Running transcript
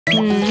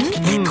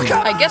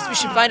I guess we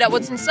should find out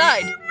what's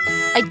inside.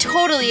 I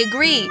totally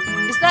agree.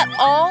 Is that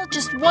all?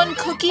 Just one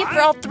cookie for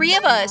all three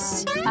of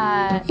us?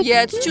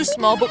 Yeah, it's too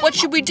small, but what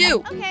should we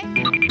do?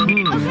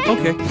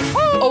 Okay.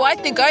 Oh, I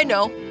think I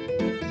know.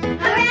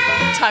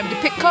 Time to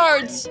pick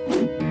cards.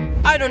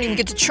 I don't even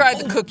get to try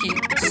the cookie.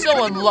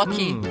 So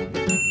unlucky.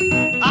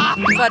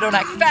 If I don't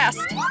act fast.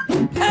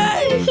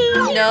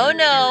 No,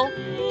 no.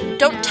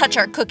 Don't touch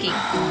our cookie.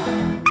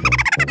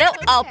 No,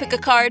 I'll pick a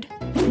card.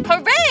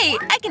 Hooray!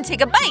 I can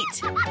take a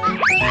bite.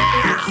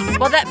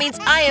 Well, that means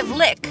I have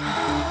lick.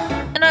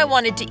 And I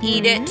wanted to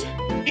eat it.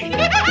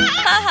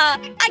 Haha,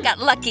 I got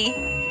lucky.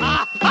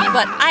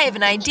 But I have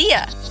an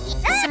idea.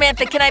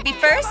 Samantha, can I be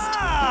first?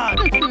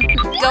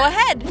 Go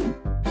ahead.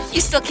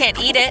 You still can't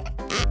eat it.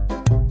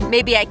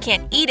 Maybe I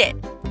can't eat it,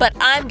 but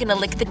I'm gonna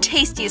lick the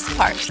tastiest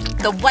part,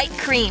 the white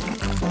cream.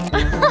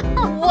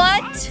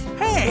 What?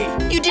 Hey!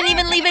 You didn't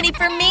even leave any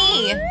for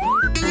me.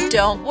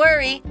 Don't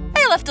worry.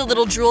 I left a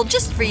little drool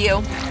just for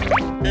you.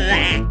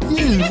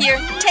 Here,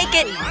 take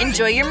it.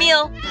 Enjoy your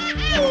meal.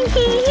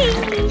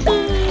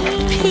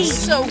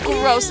 So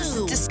gross. This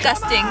is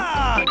disgusting.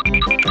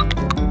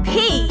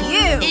 Hey,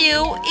 you!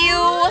 Ew,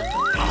 ew.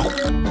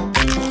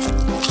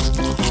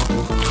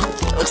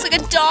 Looks like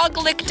a dog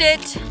licked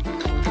it.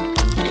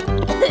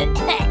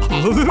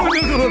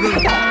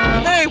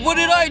 Hey, what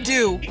did I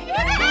do?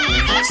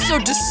 So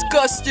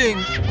disgusting.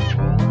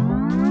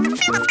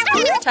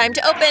 Time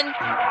to open.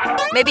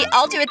 Maybe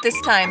I'll do it this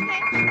time.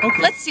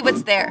 Okay. Let's see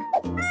what's there.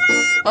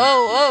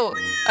 Oh,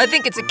 I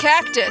think it's a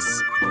cactus.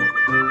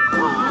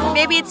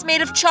 Maybe it's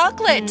made of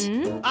chocolate.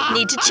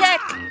 Need to check.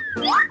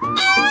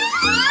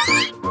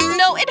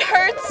 No, it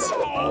hurts.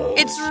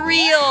 It's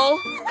real.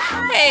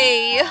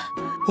 Hey.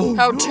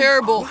 How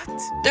terrible.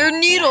 They're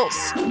needles.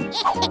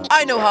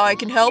 I know how I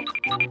can help.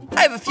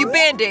 I have a few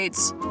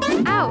Band-Aids.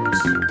 Ouch.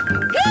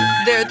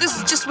 There, this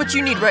is just what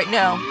you need right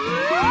now.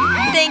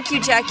 Thank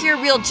you, Jack. You're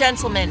a real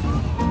gentleman.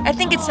 I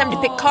think it's time to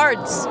pick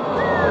cards.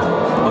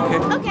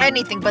 Okay.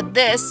 Anything but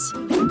this.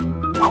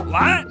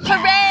 What?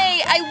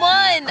 Hooray! I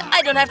won!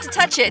 I don't have to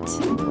touch it.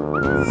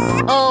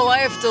 Oh, I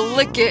have to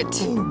lick it.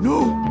 Oh,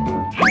 no.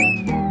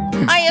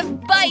 I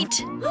have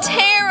bite.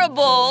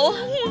 Terrible.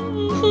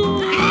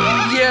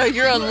 Yeah,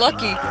 you're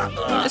unlucky.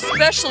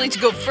 Especially to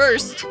go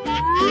first.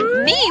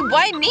 Me?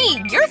 Why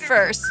me? You're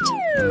first.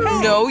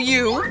 No,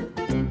 you.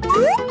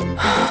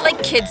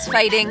 Like kids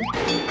fighting.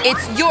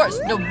 It's yours.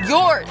 No,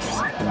 yours.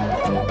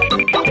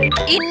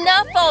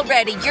 Enough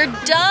already. You're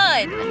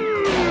done.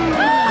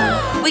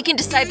 We can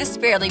decide this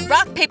fairly.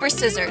 Rock, paper,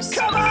 scissors.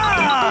 Come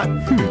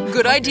on!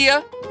 Good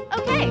idea.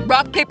 Okay.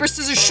 Rock, paper,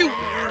 scissors, shoot.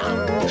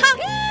 Ha!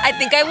 I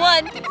think I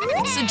won.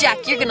 So,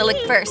 Jack, you're gonna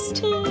lick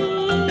first.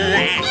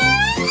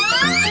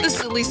 This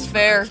is at least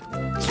fair.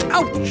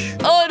 Ouch!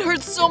 Oh, it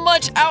hurts so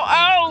much. Ow,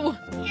 ow!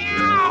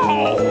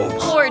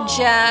 Poor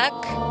Jack.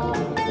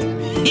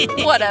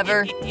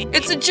 Whatever.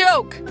 It's a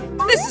joke.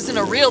 This isn't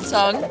a real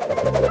tongue.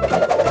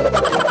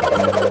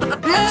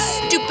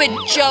 Stupid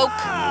joke.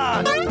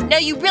 Now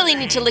you really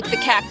need to lick the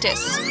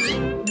cactus.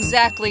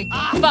 Exactly.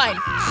 Fine.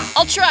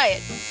 I'll try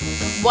it.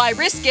 Why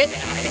risk it?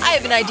 I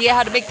have an idea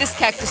how to make this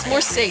cactus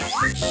more safe.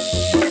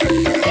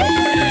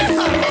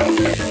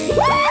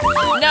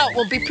 Now it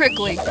won't be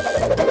prickly.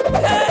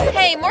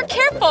 Hey, more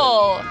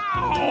careful!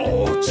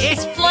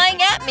 It's flying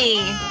at me.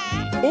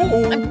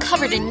 I'm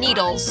covered in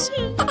needles.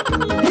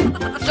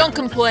 Don't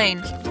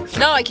complain.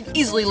 Now I can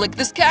easily lick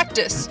this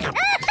cactus.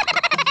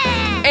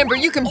 Amber,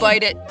 you can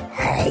bite it.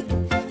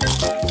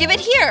 Give it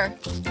here.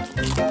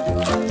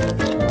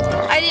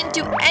 I didn't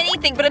do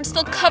anything, but I'm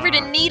still covered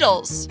in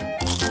needles.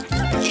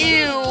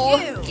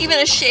 Ew. Even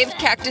a shaved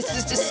cactus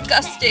is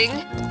disgusting.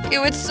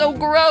 Ew, it's so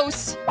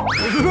gross.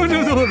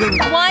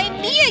 Why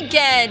me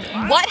again?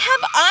 What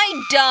have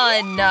I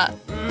done?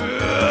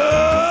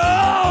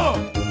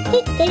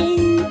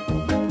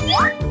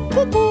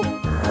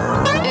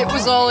 It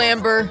was all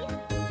Amber.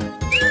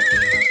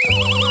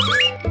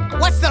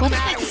 What's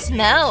that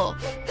smell?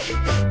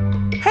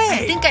 I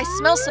Hey! think I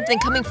smell something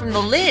coming from the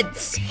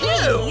lids.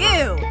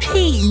 you?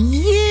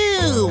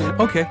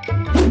 Okay.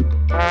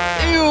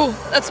 Ew,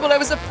 that's what I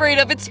was afraid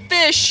of. It's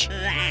fish.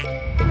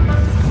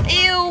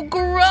 Ew,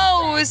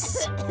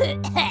 gross.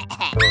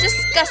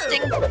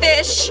 Disgusting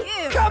fish.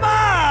 Come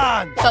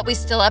on! But we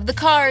still have the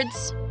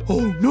cards.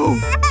 Oh, no.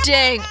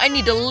 Dang, I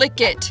need to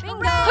lick it.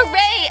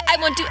 Hooray! I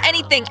won't do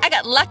anything. I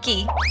got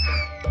lucky.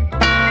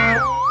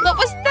 What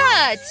was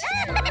that?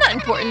 Not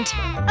important.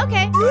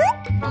 Okay.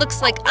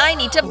 Looks like I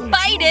need to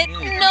bite it.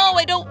 No,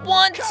 I don't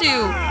want to.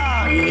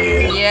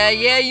 Yeah,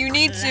 you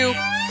need to.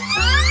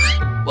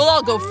 Well,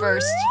 I'll go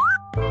first.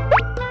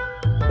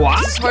 What?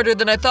 This is harder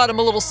than I thought. I'm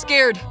a little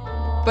scared.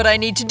 But I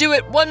need to do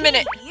it. 1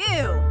 minute.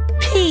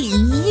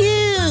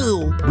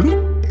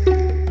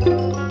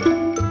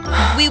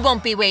 We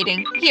won't be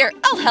waiting. Here,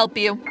 I'll help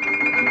you.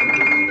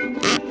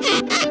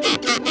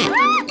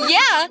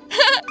 Yeah,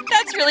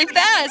 that's really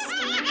fast.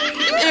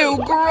 Ew,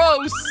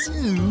 gross.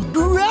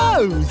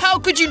 Gross! How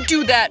could you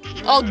do that?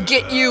 I'll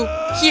get you.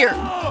 Here,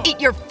 eat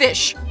your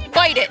fish.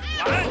 Bite it.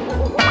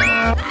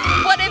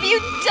 What have you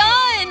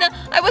done?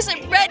 I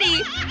wasn't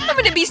ready. I'm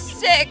gonna be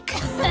sick.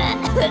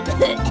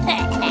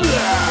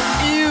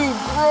 Ew,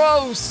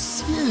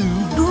 gross.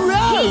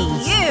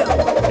 Gross. You.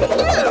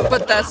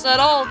 But that's not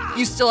all.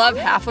 You still have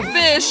half a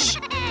fish.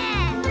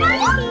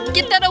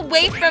 Get that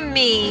away from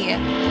me.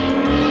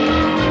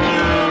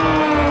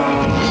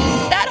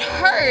 That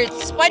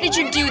hurts. Why did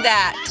you do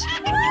that?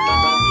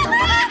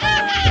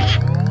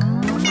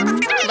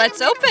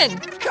 Let's open.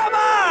 Come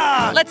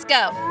on. Let's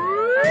go.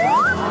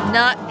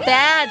 Not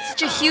bad.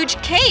 Such a huge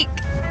cake.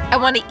 I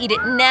want to eat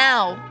it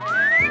now.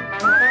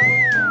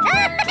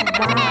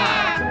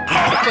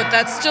 But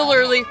that's still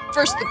early.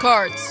 First the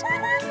cards.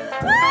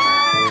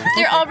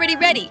 They're already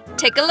ready.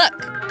 Take a look.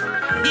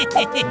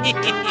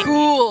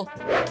 Cool.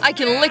 I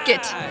can lick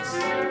it.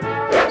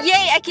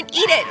 Yay, I can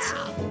eat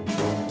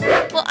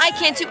it. Well, I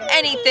can't do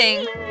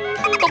anything.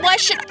 But why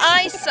should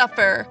I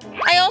suffer?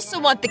 I also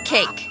want the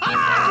cake.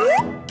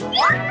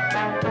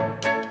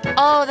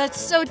 Oh, that's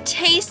so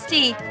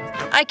tasty.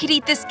 I could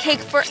eat this cake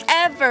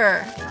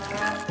forever.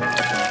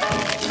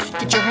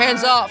 Get your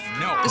hands off.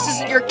 This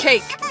isn't your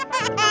cake.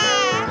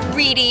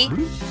 Greedy,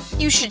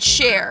 you should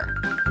share.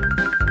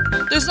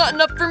 There's not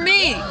enough for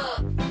me.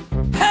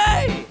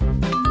 Hey.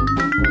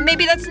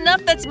 Maybe that's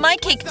enough. That's my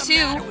cake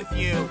too. With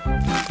you.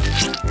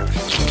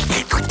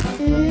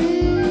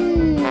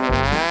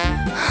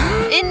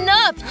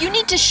 Enough. You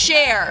need to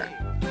share.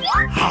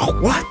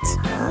 What?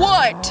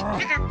 What?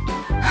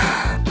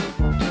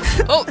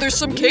 Oh, there's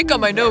some cake on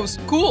my nose.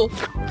 Cool.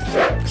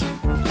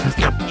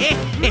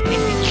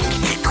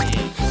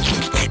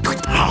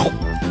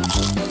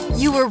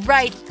 You were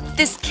right.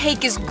 This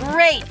cake is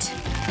great.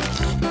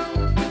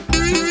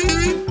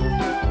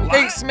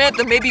 Hey,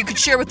 Samantha, maybe you could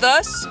share with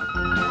us?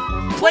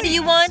 What do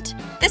you want?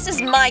 This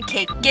is my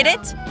cake. Get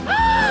it?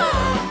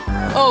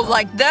 Oh,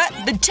 like that?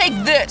 Then take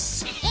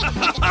this.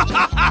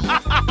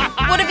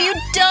 What have you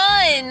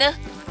done?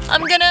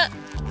 I'm gonna…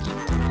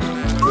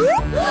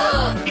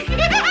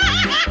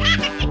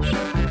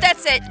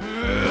 That's it.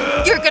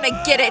 You're gonna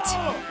get it.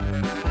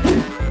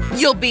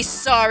 You'll be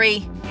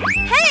sorry.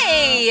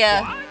 Hey!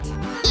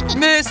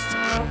 Miss,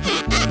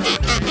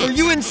 are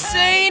you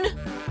insane?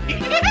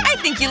 I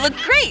think you look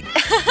great.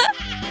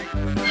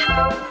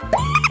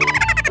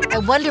 I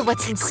wonder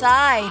what's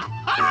inside.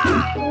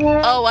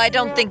 Oh, I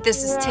don't think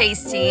this is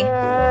tasty.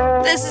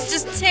 This is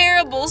just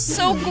terrible,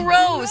 so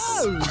gross.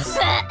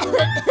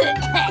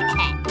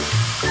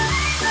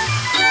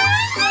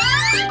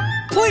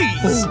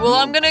 Please. Well,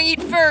 I'm gonna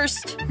eat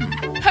first.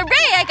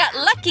 Hooray, I got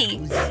lucky.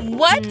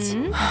 What?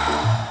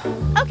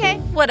 Okay.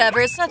 Whatever,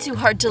 it's not too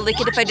hard to lick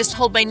it if I just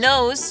hold my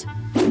nose.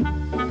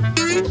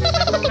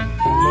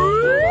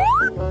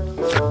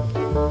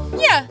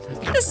 Yeah,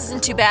 this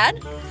isn't too bad.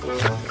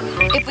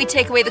 If we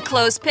take away the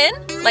clothespin,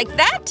 like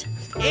that.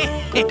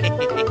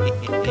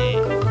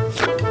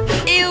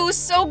 Ew,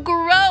 so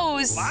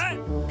gross.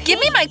 Give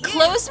me my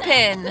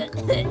clothespin.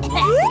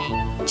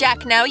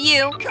 Jack, now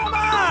you. Come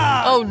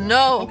on. Oh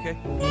no. Okay.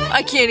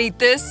 I can't eat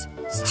this.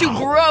 It's too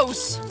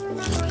gross.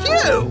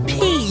 You.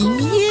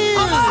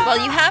 Well,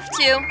 you have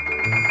to.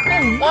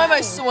 Why am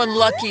I so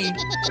unlucky?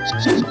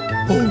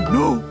 Oh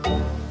no.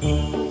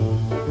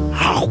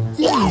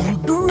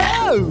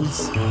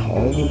 Gross.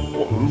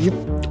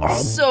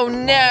 So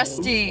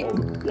nasty.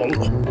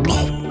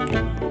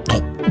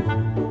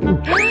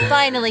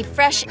 Finally,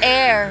 fresh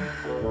air.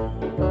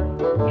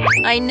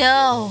 I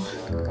know.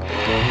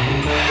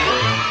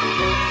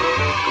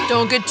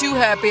 Don't get too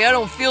happy. I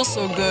don't feel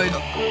so good.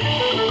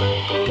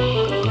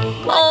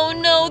 Oh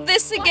no,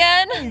 this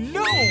again?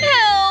 No.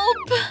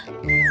 Help!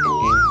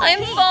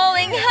 I'm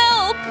falling.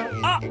 Help!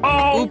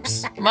 Uh-oh.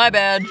 Oops, my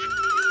bad.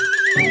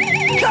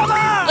 Come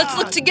on. Let's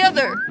look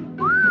together.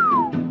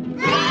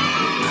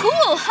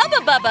 Cool,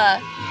 hubba bubba.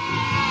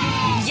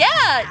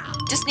 Yeah,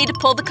 just need to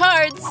pull the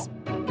cards.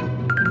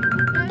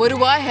 What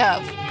do I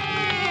have?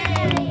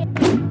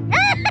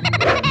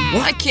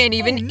 I can't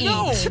even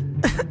eat.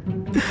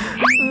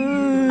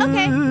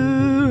 Okay.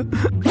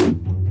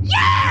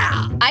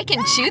 Yeah! I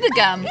can chew the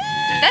gum.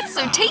 That's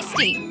so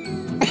tasty.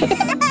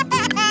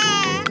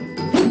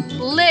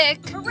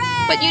 Lick,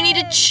 but you need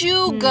to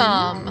chew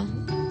gum.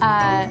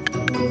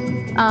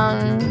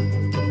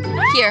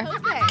 Here,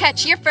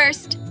 catch, you're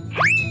first.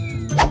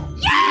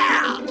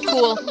 Yeah!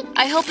 Cool.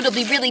 I hope it'll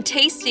be really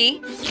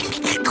tasty.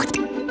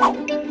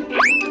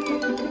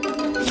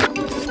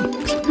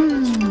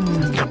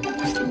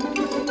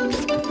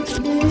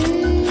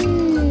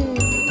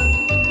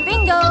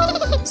 Bingo!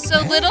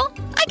 So little,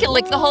 I can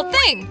lick the whole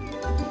thing.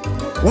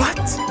 What?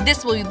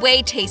 This will be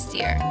way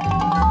tastier.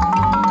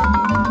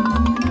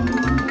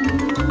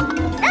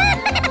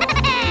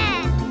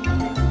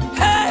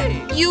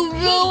 Hey! You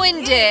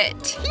ruined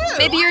it.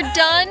 Maybe you're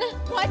done?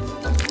 What?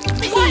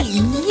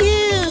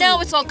 Now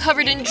it's all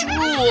covered in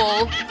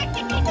drool.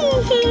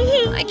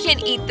 I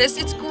can't eat this.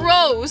 It's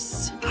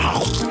gross.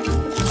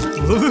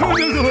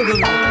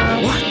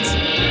 What?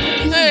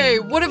 Hey,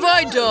 what have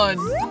I done?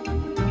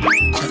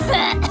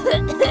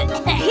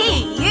 Hey,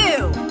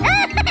 you!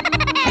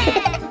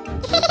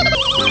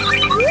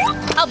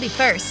 I'll be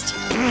first.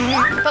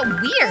 But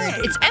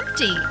weird, it's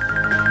empty.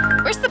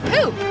 Where's the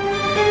poop?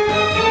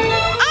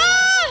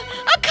 Ah!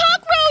 A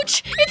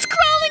cockroach! It's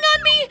crawling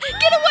on me!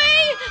 Get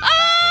away! Ah!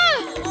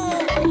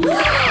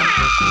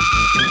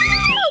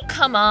 Oh,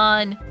 come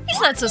on. He's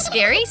not so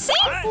scary, see?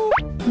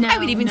 No, I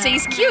would even say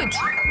he's cute.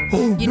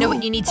 You know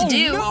what you need to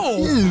do?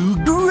 Ew,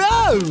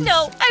 gross!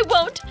 No, I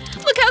won't.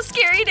 Look how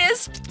scary it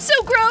is. So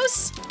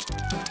gross.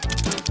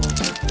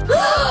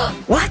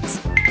 What?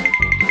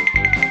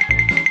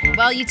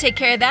 While you take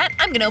care of that,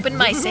 I'm gonna open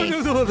my safe.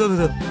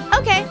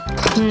 Okay.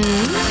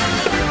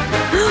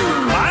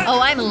 Oh,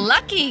 I'm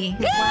lucky.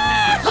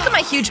 Look at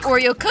my huge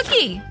Oreo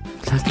cookie.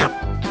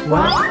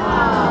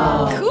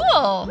 Wow.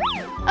 Cool.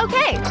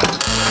 Okay.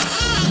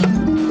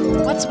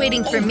 What's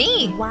waiting for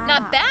me?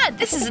 Not bad.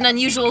 This is an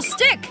unusual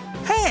stick.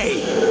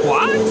 Hey!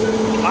 What?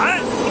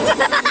 What?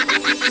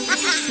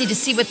 Just need to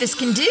see what this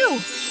can do.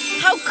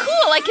 How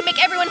cool! I can make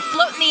everyone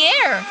float in the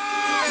air.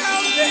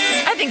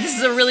 I think this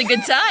is a really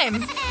good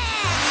time.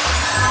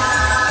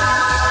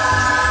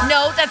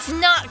 No, that's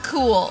not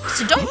cool.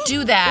 So don't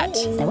do that.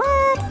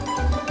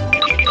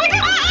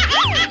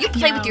 You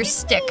play with your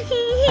stick,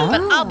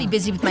 but I'll be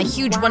busy with my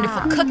huge,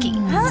 wonderful cookie.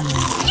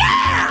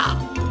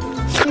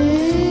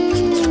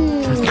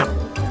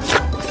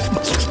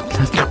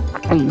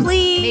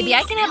 Please. Maybe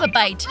I can have a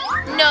bite.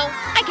 No,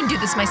 I can do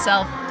this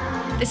myself.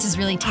 This is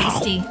really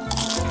tasty.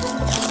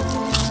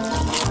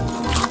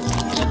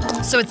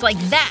 So it's like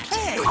that.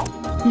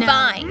 No.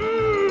 Fine.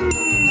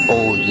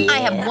 Oh, yeah. I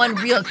have one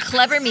real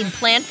clever, mean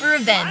plan for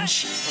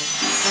revenge.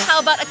 How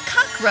about a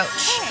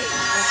cockroach?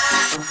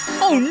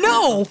 Oh,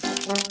 no!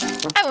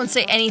 I won't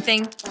say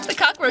anything. The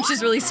cockroach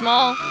is really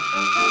small.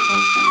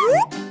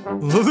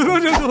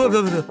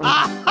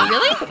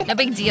 Really? No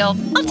big deal.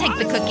 I'll take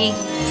the cookie.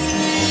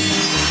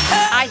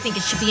 I think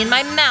it should be in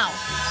my mouth.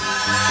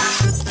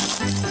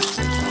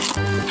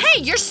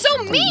 Hey, you're so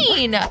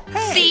mean!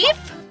 Thief!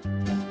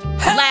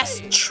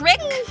 Last trick?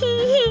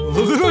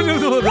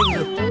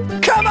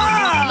 Come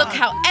on! Look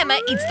how Emma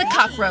eats the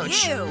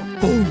cockroach.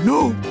 Oh,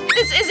 no!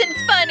 This isn't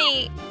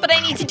funny, but I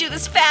need to do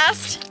this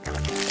fast.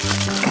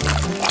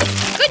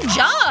 Good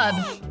job!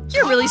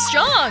 You're really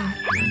strong.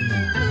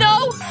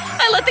 No!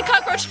 I let the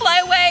cockroach fly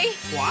away.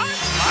 What?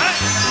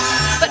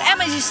 But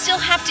Emma, you still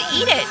have to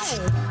eat it.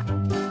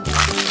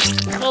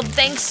 Well,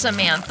 thanks,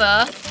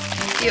 Samantha.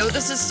 Ew,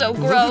 this is so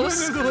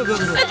gross.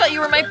 I thought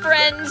you were my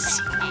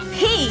friends.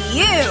 Hey,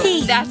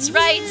 you. That's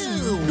right.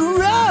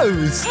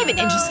 Gross! I have an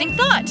interesting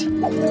thought.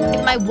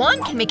 If my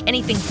wand can make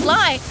anything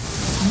fly,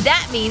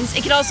 that means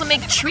it can also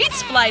make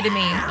treats fly to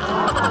me.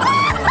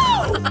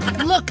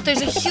 Look,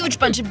 there's a huge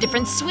bunch of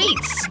different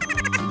sweets.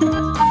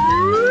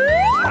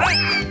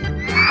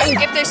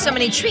 If there's so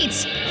many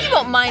treats, you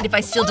won't mind if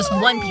I steal just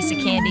one piece of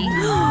candy.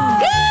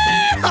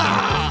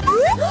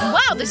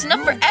 Wow, there's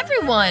enough for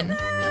everyone.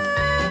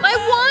 My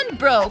wand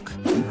broke.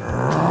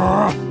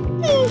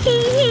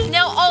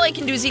 Now all I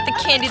can do is eat the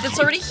candy that's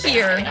already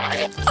here.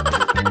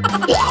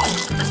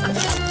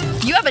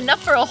 You have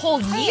enough for a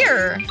whole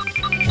year.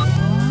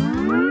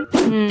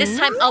 This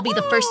time I'll be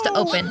the first to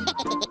open.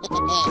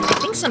 I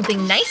think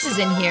something nice is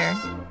in here.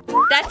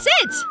 That's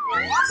it!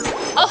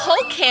 A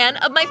whole can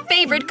of my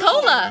favorite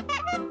cola.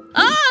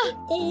 Ah!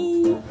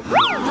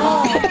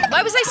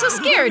 Why was I so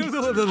scared?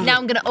 Now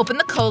I'm gonna open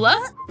the cola.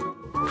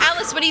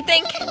 Alice, what do you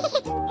think?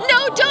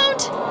 No,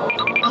 don't!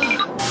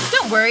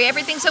 Don't worry,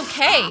 everything's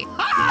okay.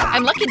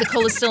 I'm lucky the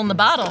cola's still in the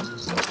bottle.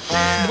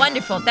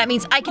 Wonderful, that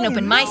means I can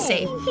open my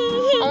safe.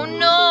 Oh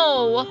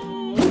no!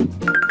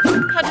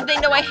 How did they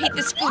know I hate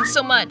this food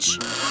so much?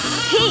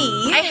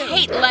 I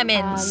hate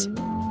lemons.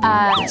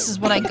 This is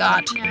what I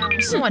got.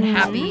 I'm so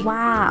unhappy.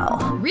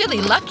 Wow. Really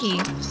lucky.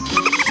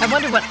 I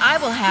wonder what I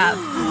will have.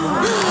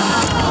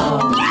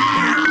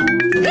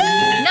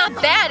 Not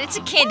bad, it's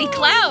a candy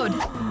cloud.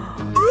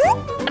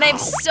 And I have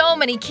so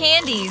many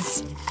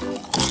candies.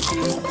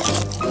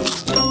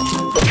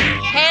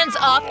 Hands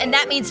off, and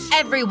that means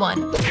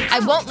everyone. I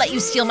won't let you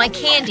steal my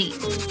candy.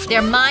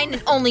 They're mine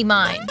and only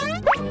mine.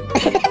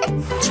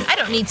 I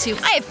don't need to.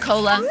 I have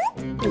cola.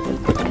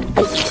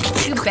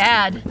 Too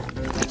bad.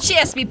 She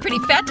has to be pretty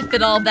fat to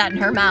fit all of that in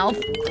her mouth.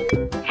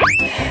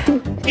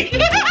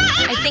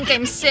 I think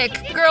I'm sick.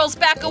 Girls,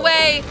 back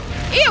away.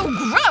 Ew,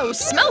 gross.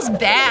 Smells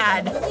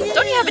bad.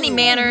 Don't you have any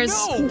manners?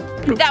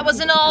 That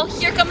wasn't all.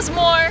 Here comes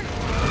more.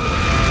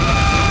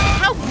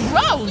 How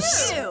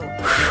gross.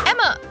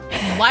 Emma,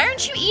 why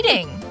aren't you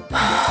eating?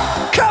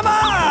 Come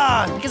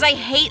on! Because I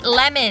hate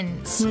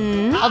lemons.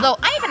 Although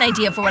I have an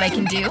idea for what I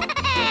can do.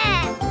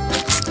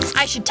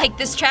 I should take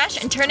this trash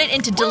and turn it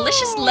into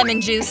delicious lemon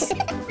juice.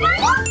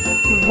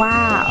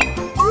 Wow.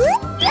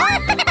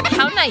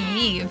 How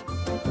naive.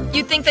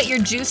 You think that your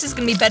juice is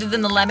gonna be better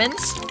than the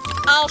lemons?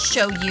 I'll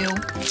show you.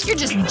 You're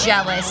just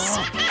jealous.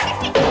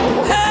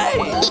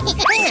 Hey!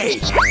 Hey!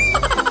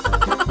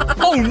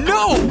 Oh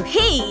no!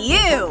 Hey,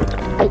 you.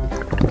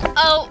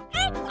 Oh,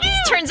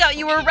 turns out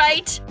you were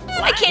right.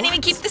 I can't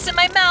even keep this in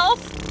my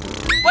mouth.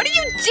 What are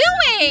you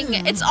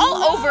doing? It's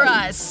all over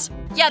us.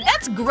 Yeah,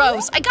 that's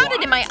gross. I got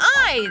it in my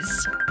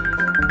eyes.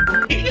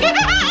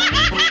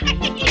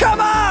 Come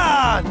on!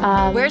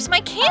 on! Where's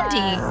my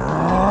candy?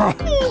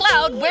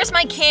 Cloud, where's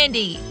my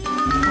candy?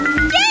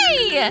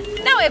 Yay!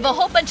 Now I have a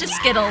whole bunch of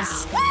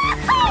Skittles.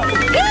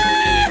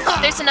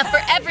 There's enough for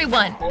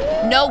everyone.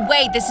 No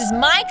way, this is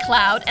my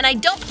Cloud, and I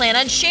don't plan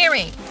on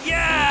sharing.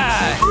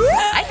 Yeah!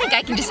 I think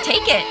I can just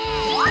take it.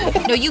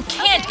 No, you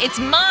can't. It's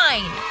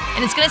mine.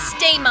 And it's gonna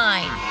stay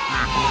mine.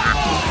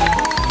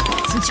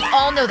 Since you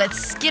all know that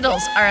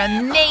Skittles are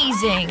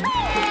amazing.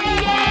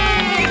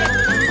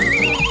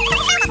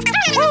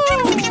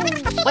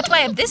 What do I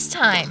have this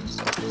time?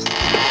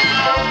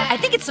 I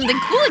think it's something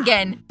cool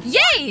again.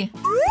 Yay!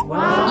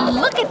 Wow.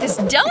 Look at this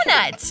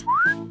donut.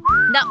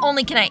 Not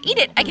only can I eat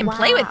it, I can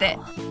play with it.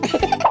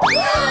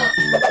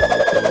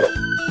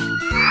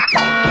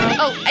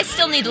 Oh, I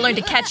still need to learn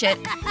to catch it.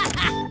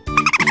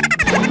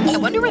 I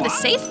wonder where the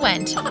safe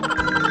went.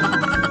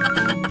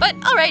 But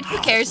alright, who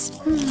cares?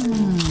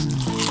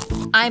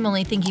 I'm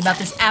only thinking about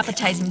this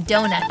appetizing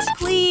donut.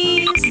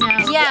 Please.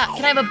 Yeah,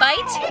 can I have a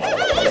bite?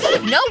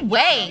 No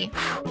way!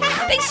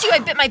 Thanks to you, I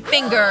bit my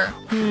finger.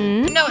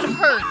 No, it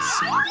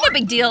hurts. No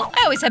big deal.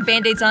 I always have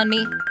Band-Aids on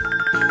me.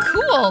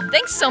 Cool,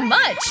 thanks so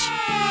much.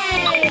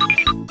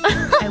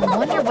 I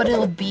wonder what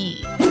it'll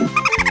be.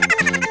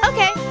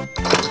 Okay.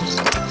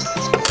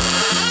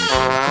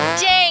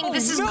 Dang,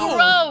 this is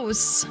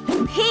gross.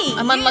 Hey,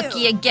 I'm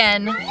unlucky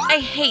again. I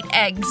hate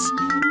eggs.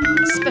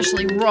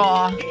 Especially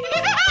raw.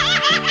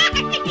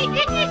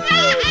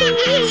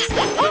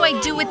 What do I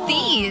do with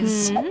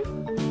these?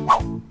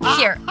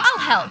 Here, I'll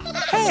help.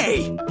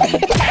 Hey!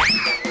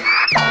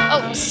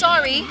 Oh,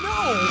 sorry.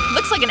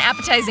 Looks like an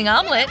appetizing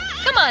omelet.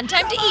 Come on,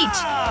 time to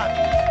eat.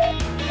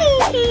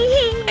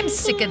 I'm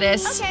sick of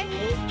this. Okay.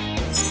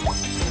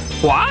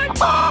 What?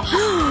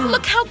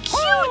 Look how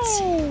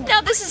cute!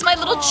 Now this is my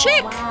little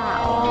chick.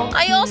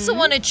 I also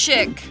want a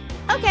chick.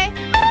 Okay.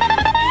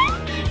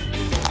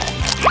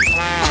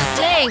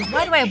 Dang,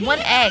 why do I have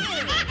one egg?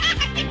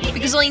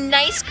 Because only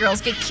nice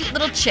girls get cute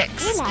little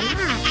chicks.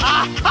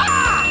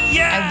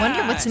 Yeah! I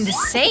wonder what's in the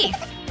safe.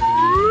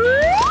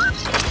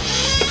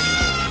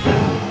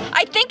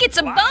 I think it's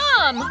a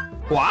bomb!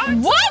 What?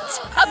 What?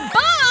 A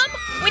bomb?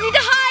 We need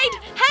to hide!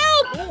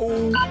 Help!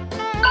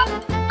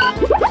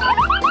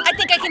 I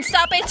think I can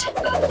stop it.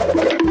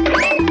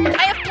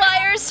 I have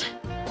pliers.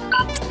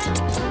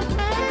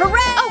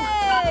 Hooray! Oh,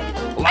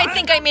 I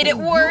think I made it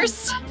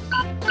worse.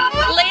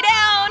 Lay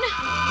down.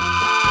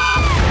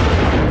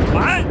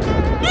 What?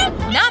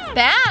 Not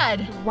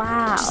bad.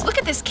 Wow. Just look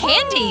at this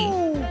candy.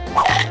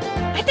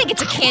 I think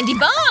it's a candy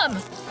bomb.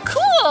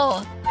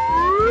 Cool.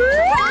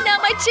 Now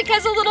my chick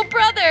has a little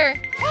brother.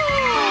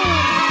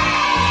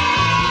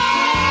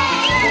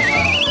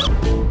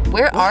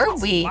 Where are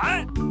we?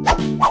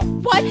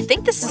 What? I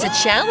think this is a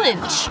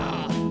challenge.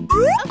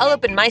 I'll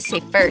open my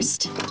safe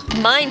first.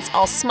 Mine's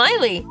all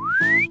smiley.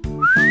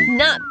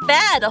 Not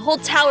bad, a whole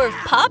tower of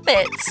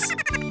poppets.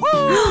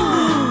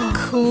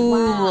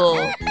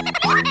 Cool.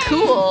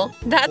 Cool?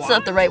 That's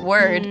not the right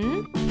word.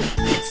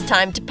 It's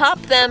time to pop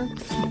them.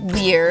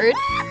 Weird.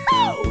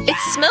 It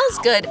smells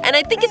good, and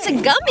I think it's a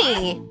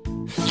gummy.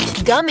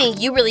 Gummy,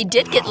 you really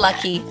did get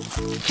lucky.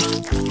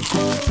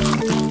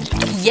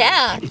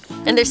 Yeah,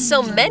 and there's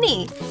so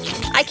many.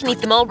 I can eat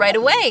them all right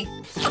away.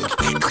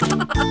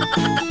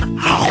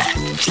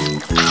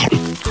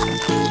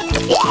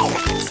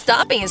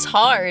 Stopping is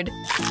hard.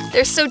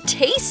 They're so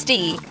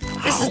tasty.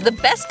 This is the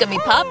best gummy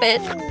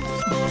poppet.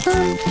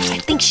 I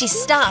think she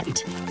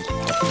stopped.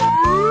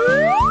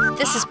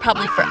 This is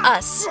probably for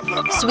us,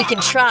 so we can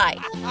try.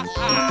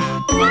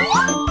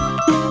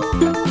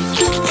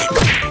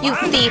 You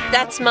thief,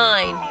 that's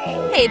mine.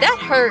 Hey, that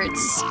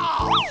hurts.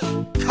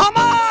 Come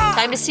on!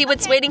 Time to see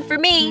what's waiting for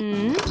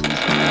me.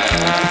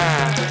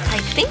 I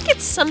think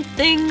it's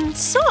something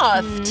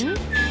soft.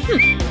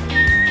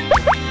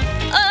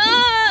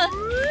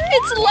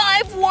 It's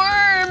live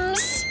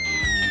worms!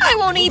 I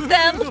won't eat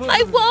them.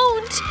 I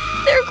won't.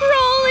 They're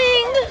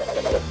crawling.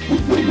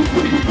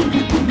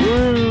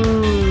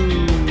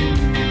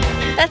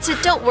 That's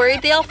it, don't worry.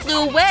 They all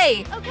flew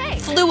away. Okay.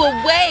 Flew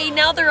away,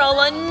 now they're all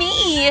on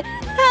me.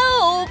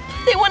 Help!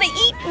 They want to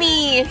eat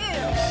me.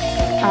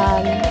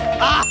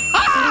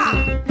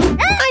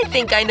 I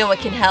think I know what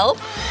can help.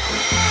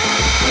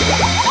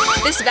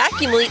 This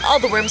vacuum will eat all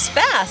the worms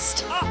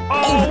fast.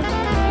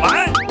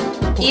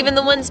 What? Even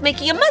the ones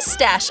making a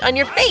mustache on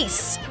your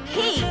face.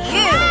 Hey,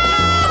 you!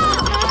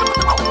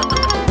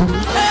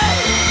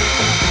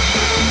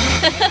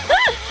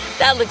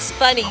 That looks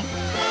funny,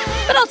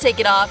 but I'll take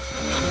it off.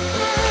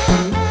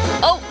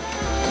 Oh!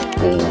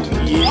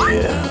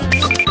 Yeah.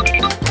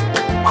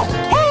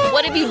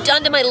 What have you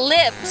done to my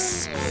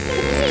lips?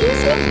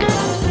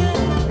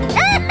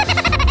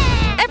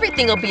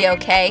 Everything will be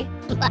okay.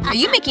 Are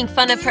you making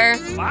fun of her?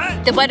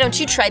 What? Then why don't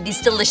you try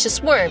these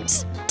delicious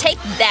worms? Take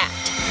that.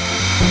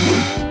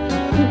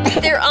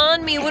 They're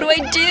on me. What do I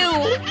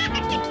do?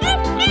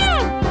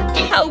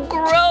 How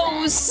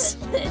gross.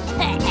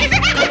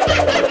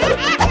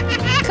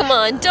 Come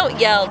on, don't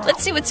yell.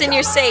 Let's see what's in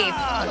your safe.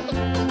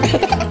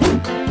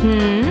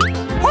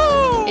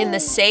 In the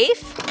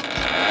safe?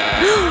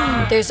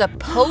 There's a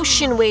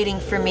potion waiting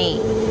for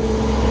me.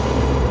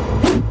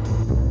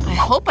 I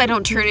hope I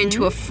don't turn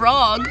into a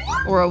frog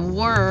or a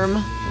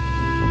worm.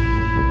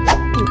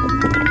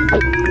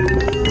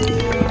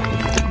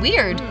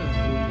 Weird.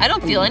 I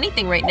don't feel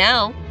anything right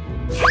now.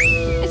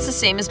 It's the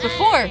same as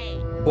before.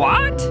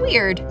 What?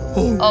 Weird.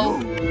 Oh,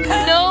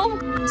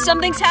 no!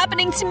 Something's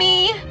happening to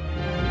me!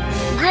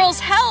 Girls,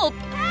 help!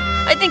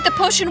 I think the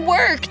potion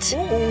worked!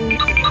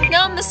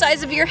 Now I'm the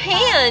size of your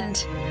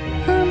hand!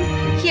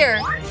 Here,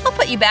 I'll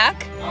put you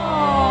back.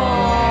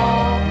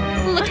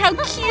 Look how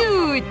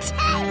cute!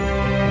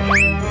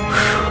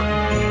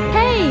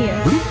 Hey!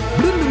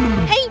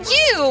 Hey,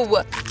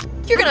 you!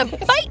 You're gonna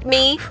bite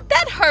me?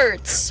 That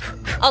hurts!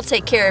 I'll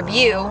take care of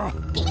you.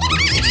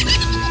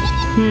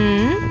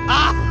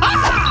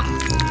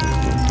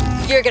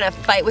 You're gonna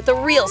fight with a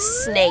real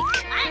snake.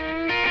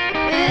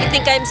 You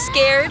think I'm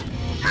scared?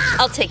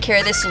 I'll take care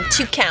of this in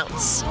 2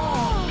 counts.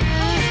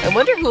 I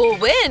wonder who will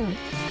win.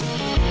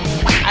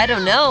 I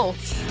don't know.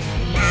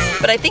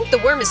 But I think the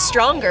worm is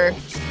stronger.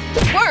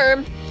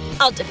 Worm?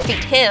 I'll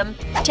defeat him.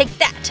 Take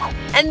that.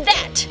 And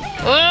that.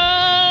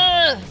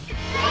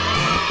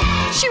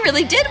 She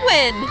really did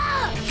win.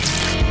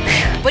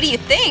 What do you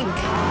think?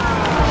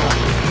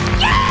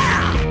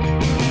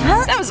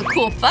 That was a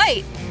cool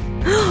fight.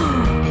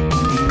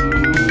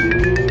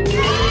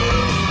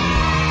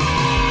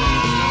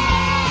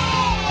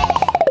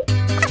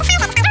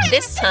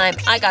 This time,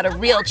 I got a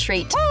real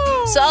treat.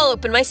 So I'll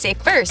open my safe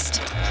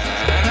first.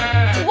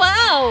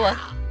 Wow!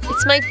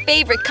 It's my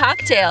favorite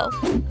cocktail.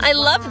 I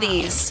love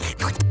these.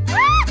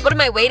 What am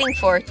I waiting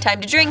for?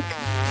 Time to drink.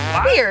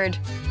 Weird.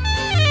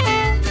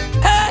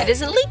 It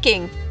isn't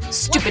leaking.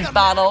 Stupid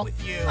bottle.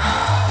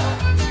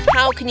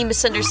 How can you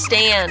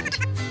misunderstand?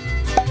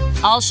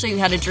 I'll show you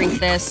how to drink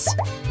this.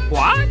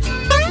 What?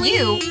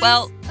 You,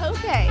 well,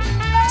 Okay.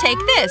 take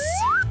this.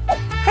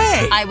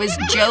 Hey! I was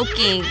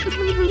joking.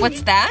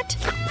 What's that?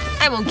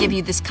 I won't give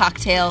you this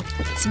cocktail.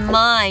 It's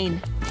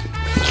mine.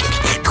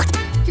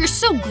 You're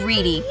so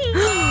greedy.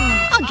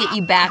 I'll get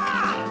you back.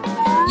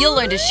 You'll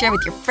learn to share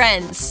with your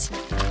friends.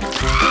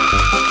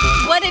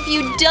 What have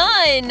you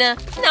done?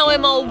 Now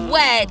I'm all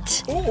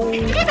wet.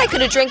 I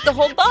could have drank the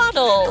whole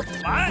bottle.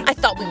 I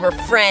thought we were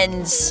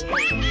friends.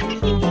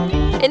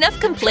 Enough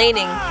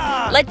complaining.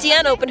 Let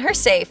DaRaDa open her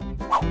safe.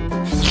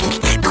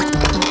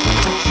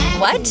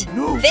 What?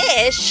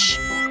 Fish?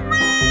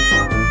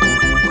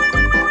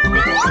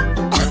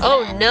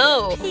 Oh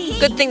no.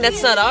 Good thing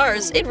that's not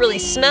ours. It really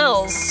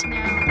smells.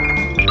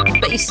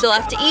 But you still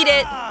have to eat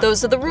it.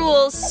 Those are the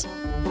rules.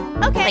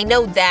 Okay. I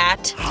know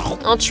that.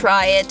 I'll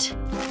try it.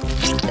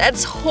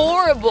 That's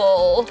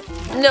horrible.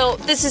 No,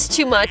 this is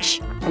too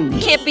much.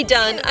 Can't be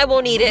done. I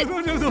won't eat it.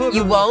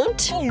 You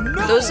won't?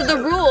 Those are the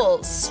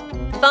rules.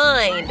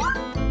 Fine.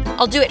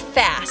 I'll do it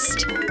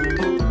fast.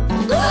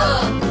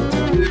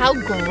 How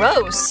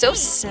gross. So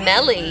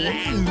smelly.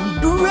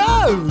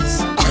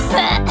 Gross!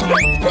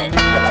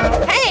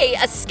 Hey,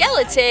 a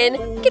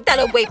skeleton! Get that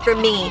away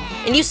from me.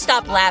 And you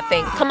stop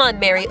laughing. Come on,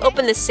 Mary,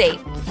 open the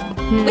safe.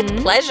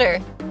 With pleasure.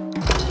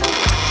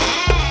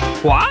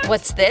 What?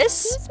 What's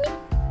this?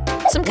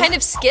 Some kind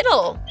of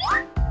Skittle.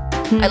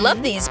 I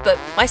love these, but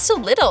why so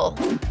little?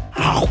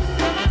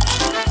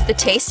 The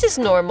taste is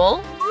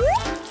normal.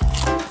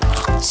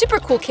 Super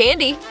cool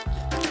candy.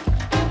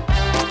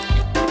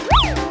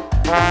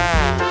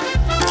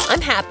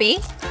 I'm happy.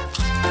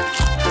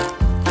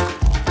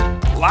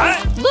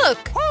 What?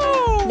 Look!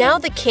 Now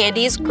the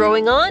candy is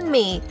growing on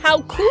me.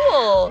 How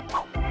cool!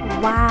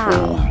 Wow.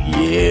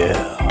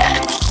 Yeah.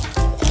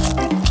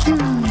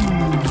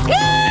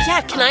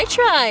 Yeah, can I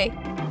try?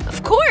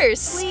 Of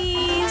course!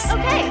 Please.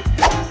 Okay.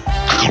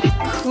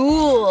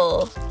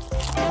 Cool!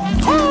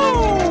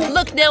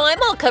 Look, now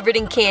I'm all covered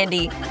in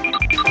candy.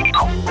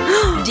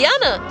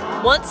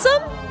 DaRaDa, want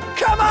some?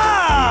 Come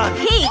on!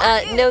 Hey!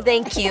 No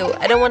thank you.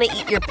 I don't want to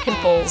eat your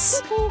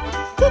pimples.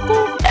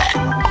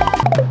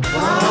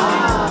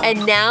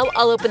 And now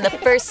I'll open the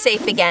first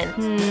safe again.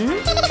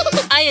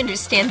 I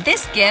understand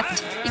this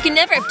gift. You can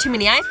never have too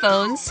many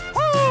iPhones.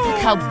 Look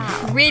how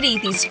pretty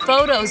these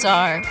photos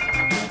are.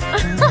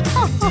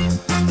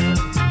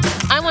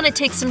 I want to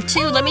take some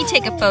too. Let me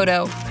take a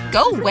photo.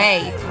 Go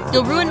away.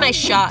 You'll ruin my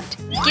shot.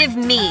 Give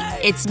me.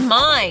 It's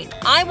mine.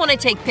 I want to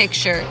take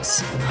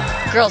pictures.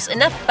 Girls,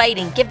 enough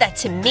fighting. Give that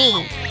to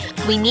me.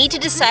 We need to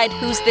decide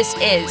whose this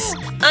is.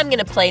 I'm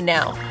gonna play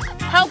now.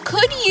 How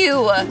could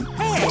you?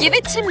 Give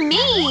it to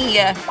me.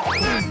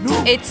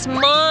 It's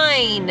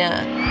mine.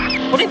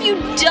 What have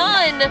you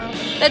done?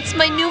 That's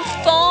my new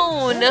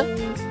phone.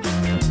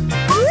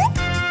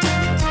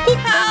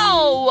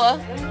 How?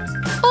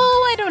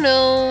 Oh, I don't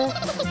know.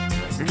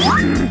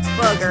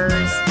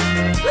 Buggers.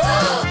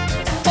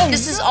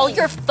 This is all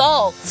your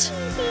fault.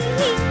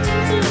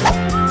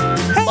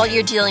 While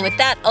you're dealing with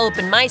that, I'll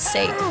open my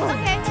safe.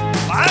 Okay.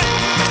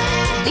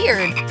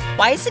 Weird.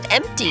 Why is it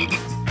empty?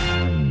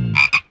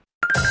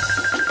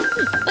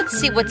 Let's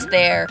see what's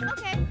there.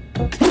 Okay.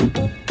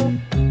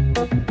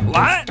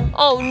 What?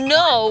 Oh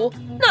no!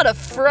 Not a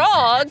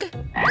frog!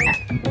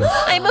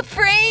 I'm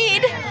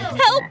afraid!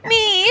 Help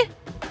me!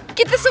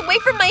 Get this away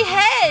from my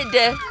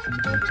head!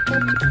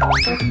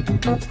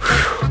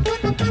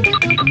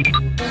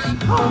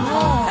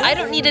 I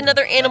don't need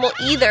another animal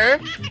either.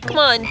 Come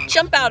on,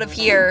 jump out of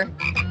here.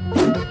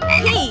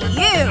 Hey,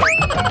 you!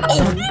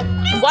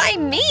 Why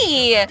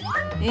me?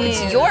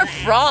 It's your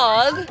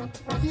frog.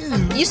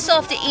 You still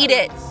have to eat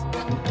it.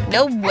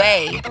 No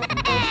way.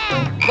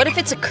 What if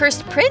it's a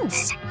cursed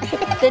prince?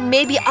 Then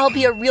maybe I'll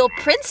be a real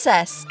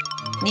princess.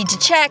 Need to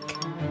check.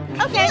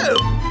 Okay.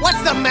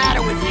 What's the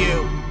matter with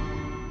you?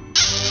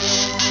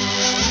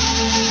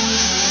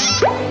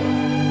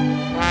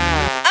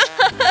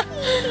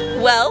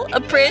 Well,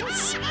 a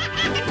prince?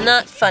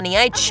 Not funny,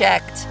 I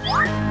checked.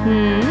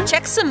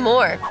 Check some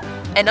more,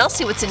 and I'll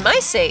see what's in my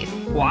safe.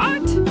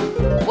 What?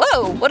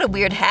 Whoa, what a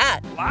weird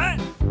hat. What?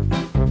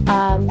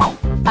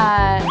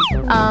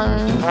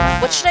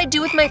 What should I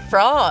do with my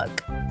frog?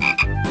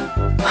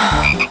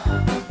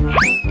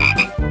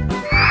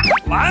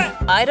 What?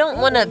 I don't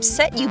want to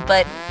upset you,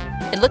 but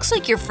it looks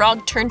like your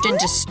frog turned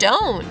into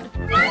stone.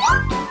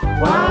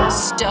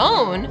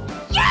 Stone?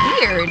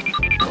 Weird.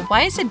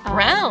 Why is it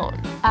brown?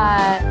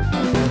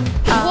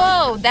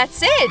 Whoa,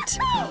 that's it!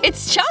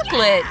 It's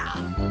chocolate!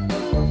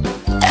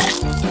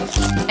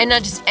 And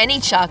not just any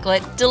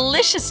chocolate,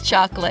 delicious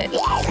chocolate.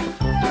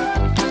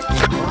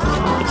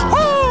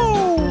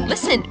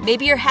 Listen,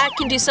 maybe your hat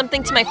can do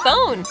something to my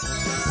phone.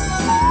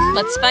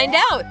 Let's find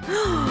out.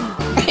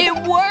 It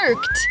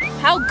worked!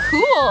 How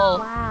cool!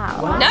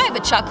 Wow. Now I have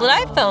a chocolate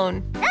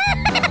iPhone.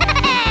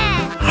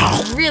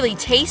 Really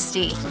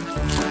tasty.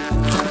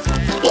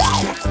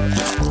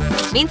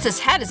 Means this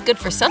hat is good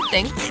for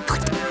something.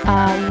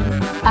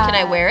 Can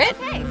I wear it?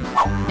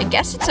 I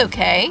guess it's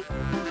okay.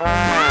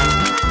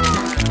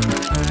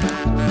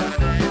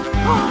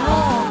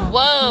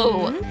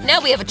 Whoa!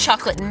 Now we have a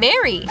chocolate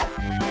Mary.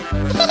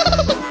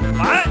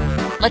 What?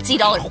 Let's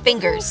eat all her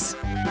fingers.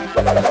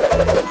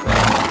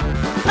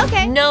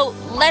 Okay. No,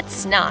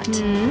 let's not.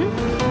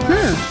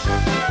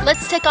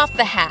 Let's take off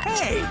the hat.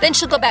 Hey. Then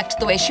she'll go back to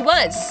the way she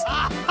was.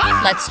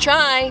 Let's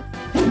try.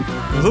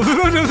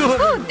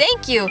 Oh,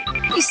 thank you.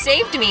 You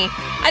saved me.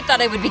 I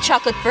thought I would be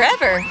chocolate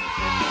forever.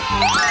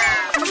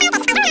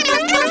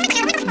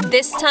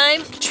 This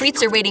time,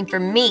 treats are waiting for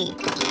me.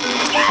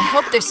 I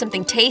hope there's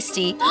something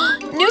tasty.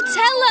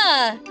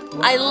 Nutella!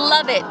 I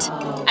love it.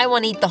 I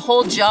want to eat the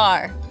whole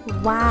jar.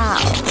 Wow.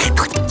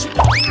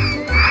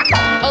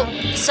 Oh,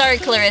 sorry,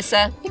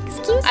 Clarissa.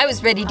 Excuse I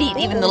was ready to eat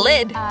even the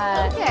lid.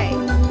 Okay.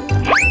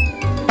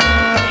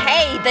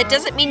 Hey, that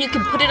doesn't mean you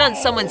can put it on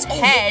someone's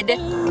head.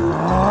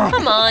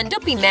 Come on,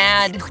 don't be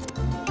mad.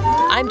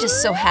 I'm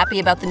just so happy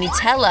about the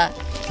Nutella.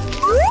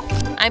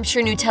 I'm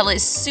sure Nutella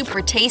is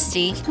super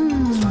tasty.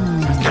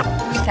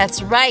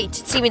 That's right,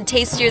 it's even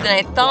tastier than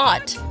I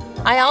thought.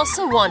 I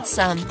also want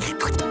some.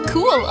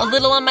 Cool, a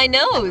little on my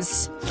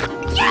nose.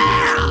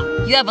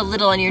 You have a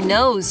little on your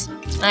nose.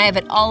 I have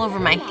it all over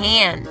my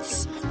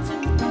hands.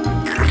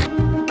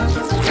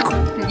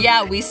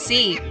 Yeah, we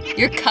see.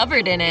 You're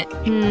covered in it.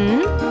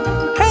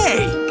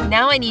 Hey!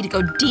 Now I need to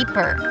go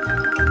deeper.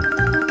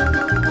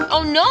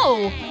 Oh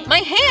no! My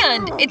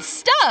hand! It's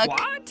stuck!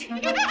 What?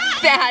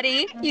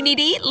 Fatty, you need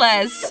to eat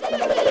less.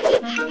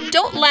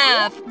 Don't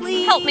laugh.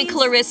 Help me,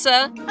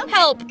 Clarissa.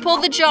 Help, pull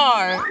the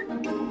jar.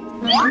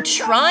 I'm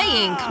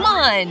trying. Come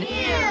on.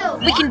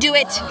 We can do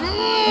it.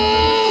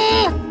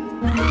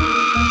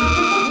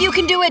 You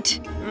can do it.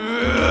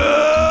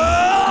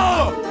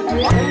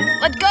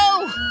 Let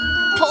go.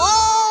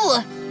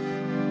 Pull.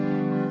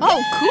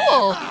 Oh,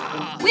 cool.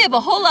 We have a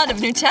whole lot of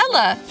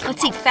Nutella.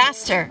 Let's eat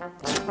faster.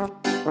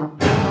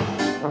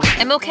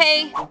 I'm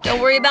okay. Don't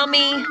worry about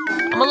me.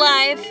 I'm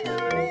alive.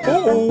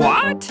 Oh,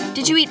 what?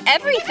 Did you eat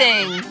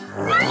everything?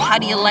 How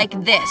do you like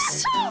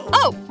this?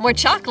 Oh, more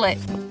chocolate.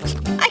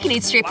 I can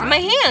eat straight from my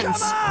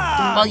hands.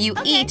 While you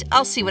eat,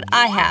 I'll see what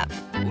I have.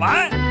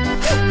 What?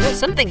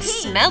 Something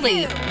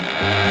smelly.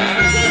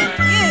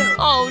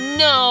 Oh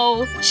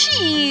no!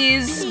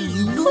 Cheese!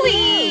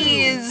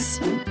 Please!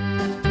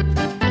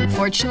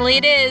 Unfortunately,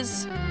 it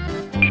is.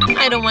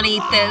 I don't want to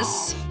eat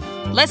this.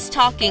 Less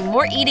talking,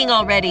 more eating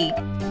already.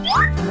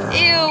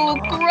 Ew,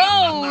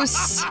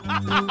 gross!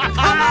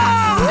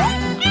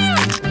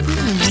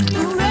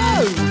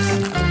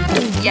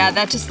 Yeah,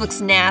 that just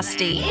looks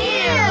nasty.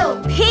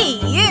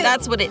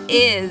 That's what it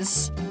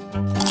is.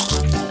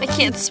 I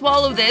can't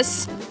swallow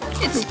this.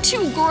 It's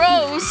too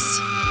gross.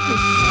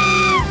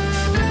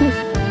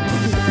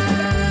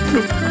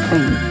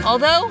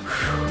 Although,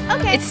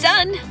 it's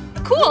done.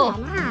 Cool.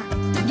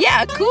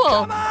 Yeah,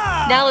 cool.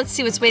 Now let's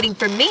see what's waiting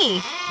for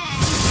me.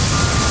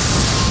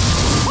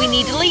 We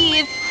need to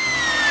leave.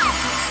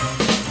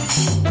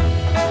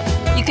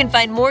 You can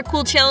find more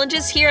cool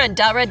challenges here on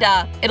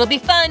DaRaDa. It'll be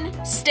fun.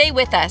 Stay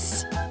with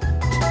us.